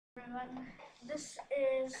Everyone, this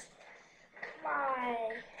is my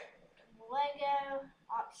Lego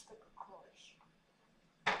obstacle course.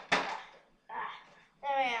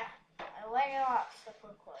 There we go, a Lego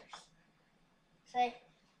obstacle course. Say,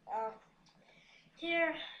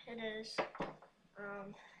 here it is.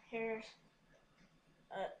 Here's,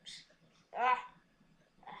 there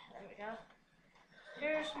we go.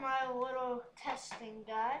 Here's my little testing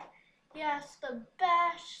guy. He has to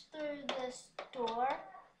bash through this door.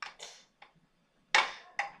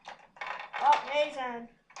 Oh, amazing.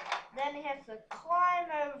 Then he has to climb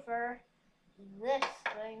over this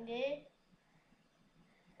thingy.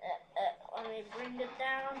 Let me bring it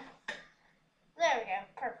down. There we go,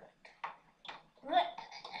 perfect.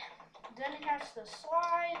 Then he has to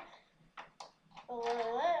slide a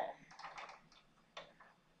little bit.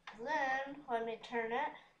 Then, let me turn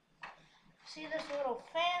it. See this little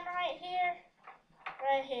fan right here?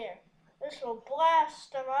 Right here. This will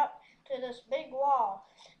blast him up to this big wall,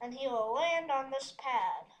 and he will land on this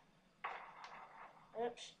pad.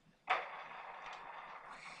 Oops.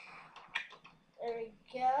 There we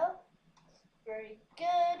go. Very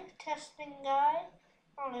good. Testing guy.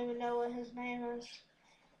 I don't even know what his name is.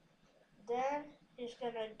 Then he's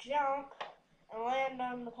going to jump and land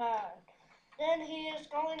on the pad. Then he is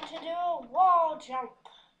going to do a wall jump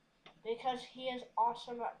because he is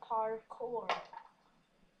awesome at parkour.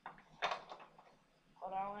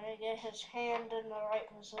 Hold on, I'm going to get his hand in the right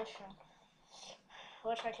position.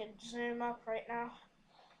 Wish I could zoom up right now.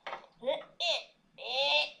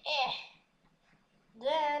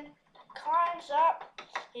 Then climbs up,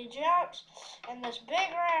 he jumps, and this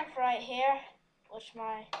big ramp right here, which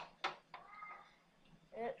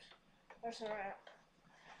there's the ramp.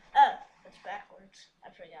 Oh, it's backwards. I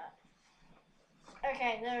forgot.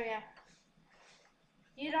 Okay, there we go.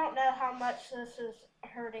 You don't know how much this is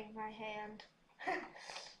hurting my hand.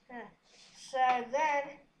 So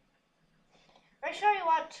then, make sure you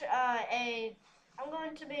watch I'm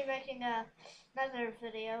going to be making another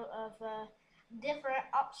video of different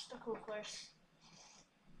obstacle course.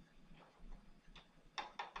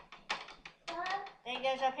 Then it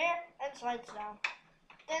goes up here and slides down.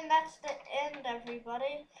 Then that's the end,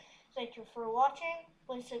 everybody. Thank you for watching.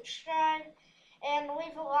 Please subscribe and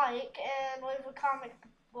leave a like and leave a comment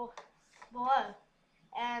below.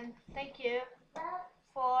 And thank you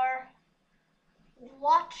for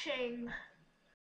watching.